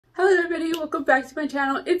Hello everybody, welcome back to my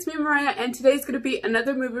channel. It's me, Mariah, and today's going to be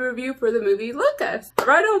another movie review for the movie Luca.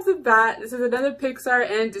 Right off the bat, this is another Pixar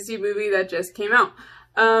and Disney movie that just came out.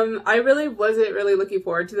 I really wasn't looking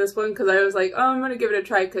forward to this one because I was like, oh, I'm going to give it a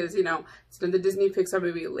try because, you know, it's another Disney Pixar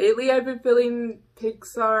movie. Lately, I've been feeling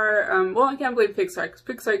Pixar, well, I can't blame Pixar because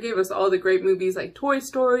Pixar gave us all the great movies like Toy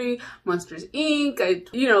Story, Monsters, Inc.,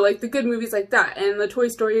 you know, like the good movies like that. And the Toy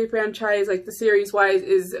Story franchise, like the series-wise,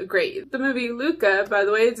 is great. The movie Luca, by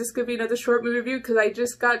the way, is just going to be another short movie review because I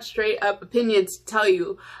just got straight up opinions to tell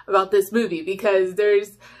you about this movie because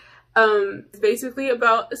there's it's basically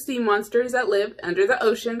about sea monsters that live under the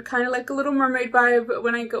ocean, kind of like a Little Mermaid vibe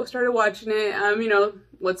when I started watching it. You know,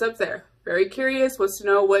 what's up there? Very curious, wants to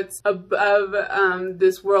know what's above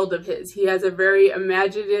this world of his. He has a very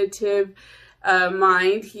imaginative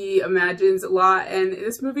mind. He imagines a lot, and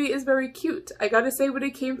this movie is very cute. I gotta say, when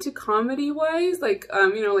it came to comedy-wise, like,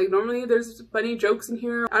 you know, like normally there's funny jokes in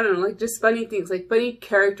here. I don't know, like just funny things, like funny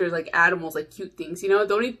characters, like animals, like cute things, you know?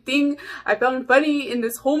 The only thing I found funny in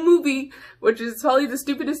this whole movie, which is probably the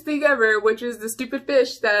stupidest thing ever, which is the stupid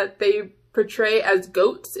fish that they portray as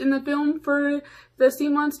goats in the film for the sea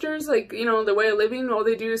monsters. Like, you know, the way of living, all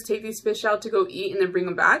they do is take these fish out to go eat and then bring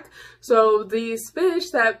them back. So these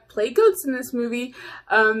fish that play goats in this movie,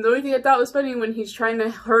 the only thing I thought was funny when he's trying to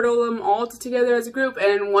hurdle them all together as a group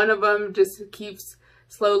and one of them just keeps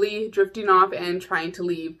slowly drifting off and trying to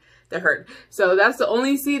leave the herd. So that's the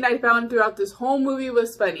only scene I found throughout this whole movie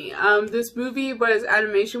was funny. This movie was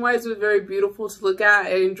animation-wise was very beautiful to look at.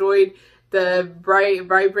 I enjoyed the bright,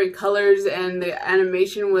 vibrant colors, and the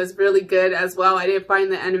animation was really good as well. I didn't find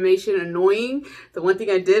the animation annoying. The one thing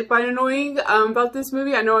I did find annoying about this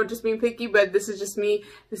movie, I know I'm just being picky, but this is just me.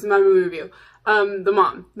 This is my movie review. The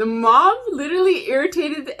mom. The mom literally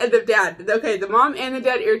irritated the dad. Okay, the mom and the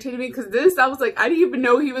dad irritated me because this, I was like, I didn't even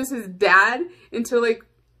know he was his dad until like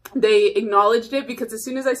they acknowledged it, because as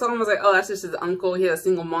soon as I saw him, I was like, oh, that's just his uncle. He has a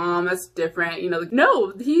single mom. That's different. You know, like,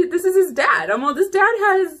 no, this is his dad. I'm all, this dad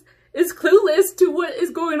is clueless to what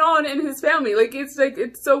is going on in his family. Like,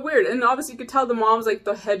 it's so weird. And obviously you could tell the mom's like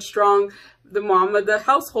the headstrong, the mom of the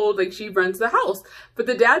household, like she runs the house. But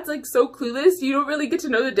the dad's like so clueless. You don't really get to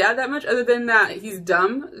know the dad that much other than that he's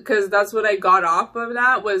dumb, because that's what I got off of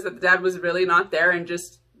that, was that the dad was really not there and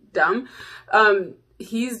just dumb.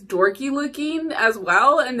 He's dorky looking as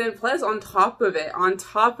well. And then plus on top of it,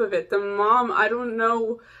 the mom, I don't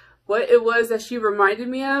know what it was that she reminded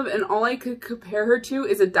me of, and all I could compare her to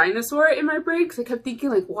is a dinosaur in my brain, because I kept thinking,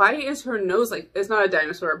 like, why is her nose like, it's not a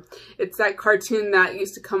dinosaur, it's that cartoon that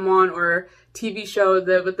used to come on, or TV show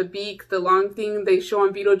with the beak, the long thing they show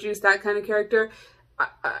on Beetlejuice, that kind of character.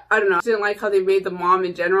 I don't know, I didn't like how they made the mom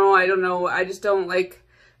in general. I don't know, I just don't like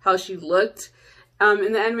how she looked.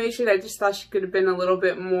 In the animation, I just thought she could have been a little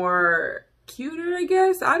bit more cuter, I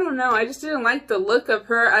guess. I don't know. I just didn't like the look of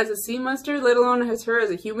her as a sea monster, let alone as her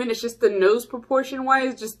as a human. It's just the nose proportion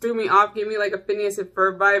wise just threw me off, gave me like a Phineas and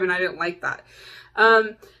Ferb vibe, and I didn't like that.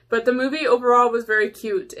 But the movie overall was very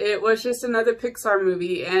cute. It was just another Pixar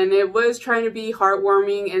movie, and it was trying to be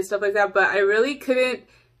heartwarming and stuff like that, but I really couldn't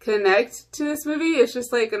connect to this movie. It's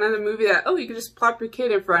just like another movie that, oh, you could just plop your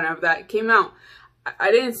kid in front of that came out.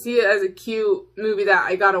 I didn't see it as a cute movie that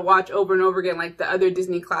I gotta watch over and over again like the other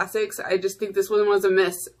Disney classics. I just think this one was a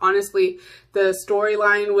miss. Honestly, the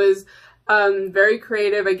storyline was very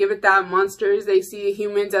creative. I give it that. Monsters, they see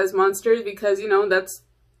humans as monsters because, you know,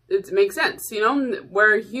 it makes sense. You know,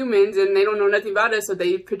 we're humans and they don't know nothing about us, so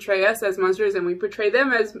they portray us as monsters and we portray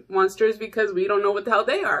them as monsters because we don't know what the hell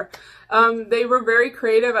they are. They were very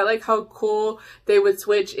creative. I like how cool they would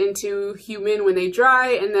switch into human when they dry,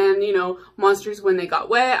 and then, you know, monsters when they got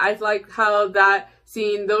wet. I like how that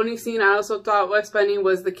scene, the only scene I also thought was funny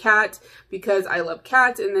was the cat, because I love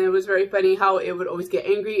cats, and then it was very funny how it would always get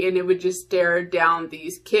angry and it would just stare down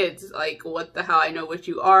these kids like, what the hell, I know what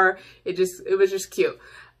you are. It was just cute.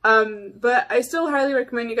 But I still highly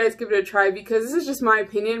recommend you guys give it a try, because this is just my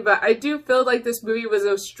opinion, but I do feel like this movie was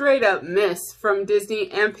a straight up miss from Disney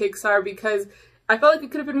and Pixar, because I felt like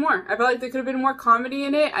it could have been more. I felt like there could have been more comedy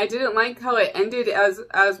in it. I didn't like how it ended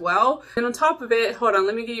as well. And on top of it, hold on,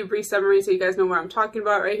 let me give you a brief summary so you guys know what I'm talking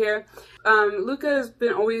about right here. Luca has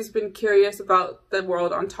always been curious about the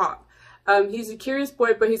world on top. He's a curious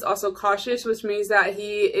boy, but he's also cautious, which means that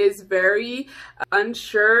he is very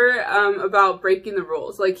unsure about breaking the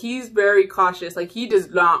rules. Like, he's very cautious. Like, he does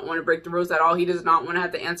not want to break the rules at all. He does not want to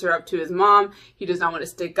have to answer up to his mom. He does not want to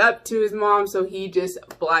stick up to his mom, so he just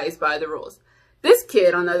abides by the rules. This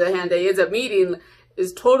kid, on the other hand, that he ends up meeting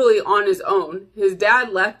is totally on his own. His dad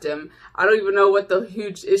left him. I don't even know what the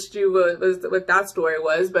huge issue was what that story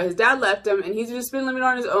was, but his dad left him, and he's just been living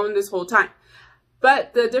on his own this whole time.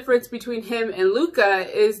 But the difference between him and Luca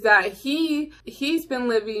is that he's been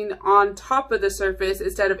living on top of the surface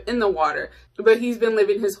instead of in the water. But he's been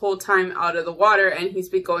living his whole time out of the water, and he's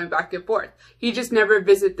been going back and forth. He just never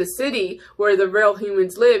visited the city where the real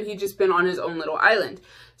humans live. He's just been on his own little island.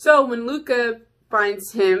 So when Luca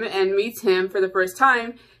finds him and meets him for the first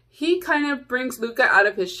time, he kind of brings Luca out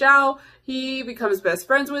of his shell. He becomes best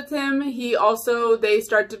friends with him. They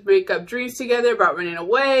start to make up dreams together about running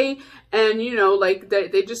away. And, you know, like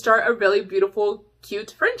they just start a really beautiful,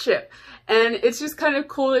 cute friendship. And it's just kind of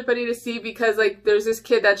cool and funny to see because, like, there's this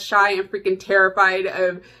kid that's shy and freaking terrified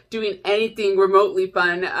of doing anything remotely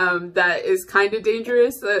fun that is kind of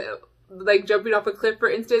dangerous, like jumping off a cliff, for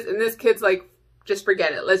instance. And this kid's like, just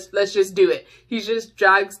forget it. Let's just do it. He just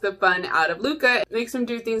drags the fun out of Luca, makes him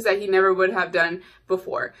do things that he never would have done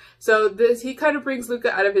before. So he kind of brings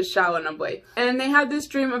Luca out of his shell in a way. And they have this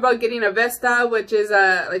dream about getting a Vesta, which is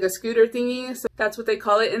like a scooter thingy. So that's what they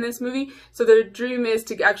call it in this movie. So their dream is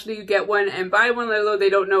to actually get one and buy one, although they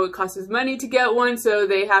don't know it costs money to get one. So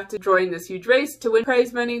they have to join this huge race to win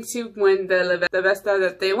prize money to win the Vesta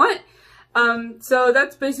that they want. So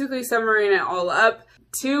that's basically summarizing it all up.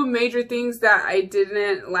 Two major things that I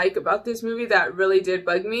didn't like about this movie that really did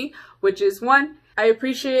bug me, which is one, I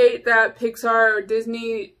appreciate that Pixar or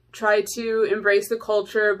Disney tried to embrace the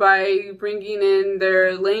culture by bringing in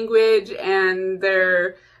their language and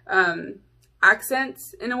their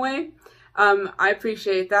accents in a way. I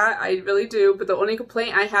appreciate that, I really do, but the only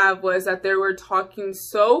complaint I have was that they were talking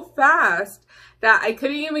so fast that I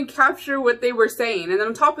couldn't even capture what they were saying. And then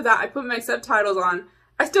on top of that, I put my subtitles on.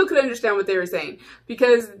 I still couldn't understand what they were saying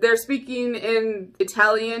because they're speaking in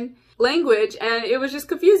Italian language and it was just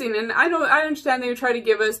confusing. And I understand they would try to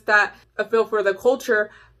give us a feel for the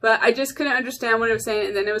culture, but I just couldn't understand what it was saying.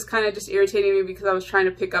 And then it was kind of just irritating me because I was trying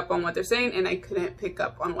to pick up on what they're saying and I couldn't pick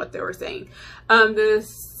up on what they were saying. The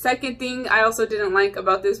second thing I also didn't like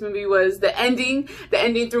about this movie was the ending. The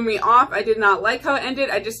ending threw me off. I did not like how it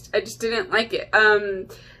ended. I just didn't like it.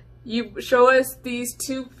 You show us these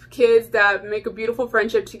two kids that make a beautiful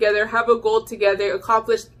friendship together, have a goal together,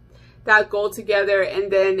 accomplish that goal together,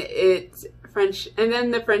 and then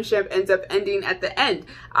the friendship ends up ending at the end.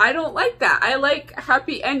 I don't like that. I like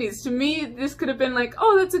happy endings. To me, this could have been like,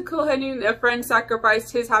 oh, that's a cool ending. A friend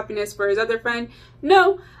sacrificed his happiness for his other friend.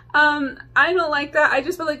 No, I don't like that. I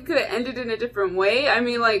just feel like it could have ended in a different way. I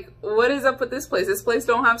mean, like, what is up with this place? This place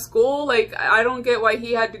don't have school? Like, I don't get why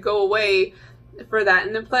he had to go away for that.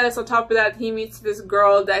 And then plus on top of that, he meets this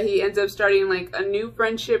girl that he ends up starting like a new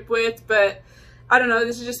friendship with. But I don't know,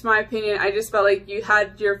 this is just my opinion. I just felt like you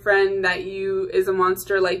had your friend that is a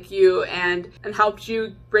monster like you and helped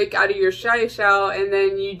you break out of your shy shell, and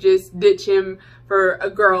then you just ditch him for a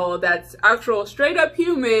girl that's actual straight up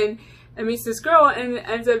human, and meets this girl and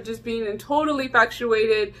ends up just being totally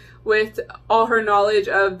infatuated with all her knowledge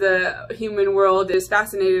of the human world, is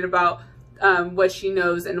fascinated about what she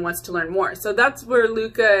knows and wants to learn more. So that's where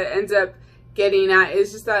Luca ends up getting at.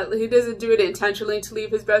 Is just that he doesn't do it intentionally to leave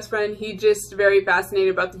his best friend. He just very fascinated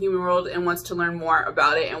about the human world and wants to learn more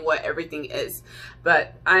about it and what everything is.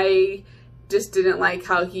 But I just didn't like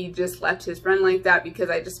how he just left his friend like that, because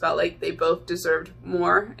I just felt like they both deserved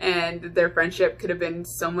more and their friendship could have been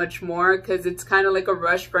so much more, because it's kind of like a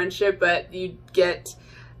rush friendship, but you get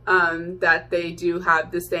that they do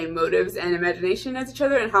have the same motives and imagination as each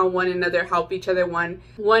other, and how one another help each other.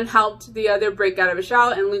 One helped the other break out of a shell,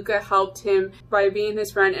 and Luca helped him by being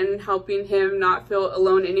his friend and helping him not feel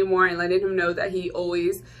alone anymore, and letting him know that he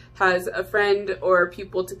always has a friend or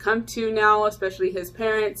people to come to now, especially his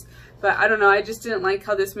parents. But I don't know, I just didn't like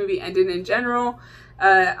how this movie ended in general.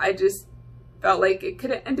 I just felt like it could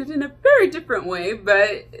have ended in a very different way,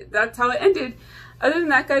 but that's how it ended. Other than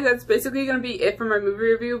that, guys, that's basically going to be it for my movie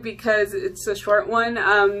review, because it's a short one.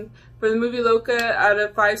 For the movie Luca, out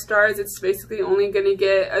of 5 stars, it's basically only going to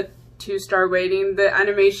get a 2-star rating. The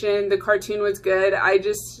animation, the cartoon was good. I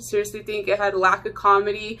just seriously think it had a lack of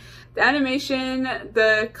comedy. The animation,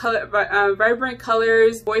 the vibrant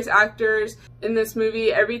colors, voice actors in this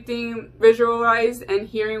movie, everything visual-wise and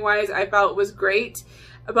hearing-wise I felt was great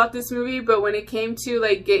about this movie. But when it came to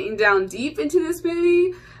like getting down deep into this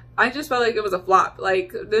movie, I just felt like it was a flop.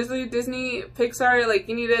 Like, Disney, Pixar, like,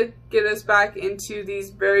 you need to get us back into these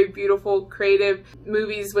very beautiful, creative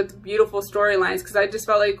movies with beautiful storylines, because I just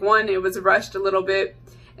felt like, one, it was rushed a little bit,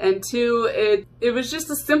 and 2, it was just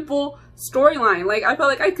a simple storyline. Like, I felt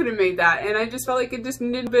like I could have made that, and I just felt like it just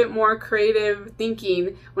needed a bit more creative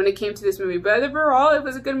thinking when it came to this movie. But overall, it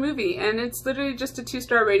was a good movie, and it's literally just a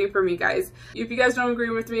 2-star rating for me, guys. If you guys don't agree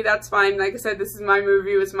with me, that's fine. Like I said, this is my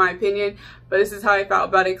movie, it's my opinion, but this is how I felt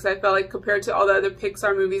about it, because I felt like compared to all the other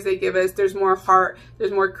Pixar movies they give us, there's more heart,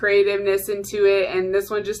 there's more creativeness into it, and this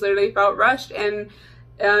one just literally felt rushed, and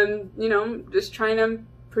you know, just trying to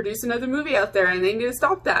produce another movie out there, and they need to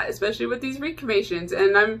stop that, especially with these recreations.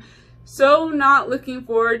 And I'm so not looking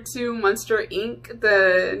forward to Monster Inc.,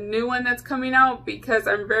 the new one that's coming out, because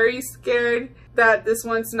I'm very scared that this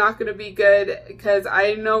one's not going to be good, because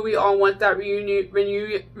I know we all want that reunion.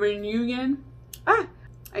 I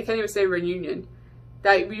can't even say reunion.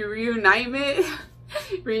 That reunitement?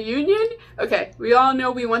 Reunion? Okay, we all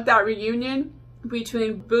know we want that reunion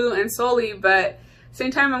between Boo and Sully, but same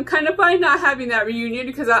time, I'm kind of fine not having that reunion,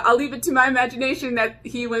 because I'll leave it to my imagination that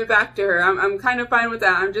he went back to her. I'm kind of fine with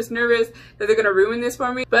that. I'm just nervous that they're going to ruin this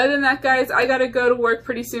for me. But other than that, guys, I got to go to work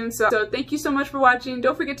pretty soon. So thank you so much for watching.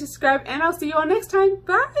 Don't forget to subscribe, and I'll see you all next time.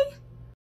 Bye!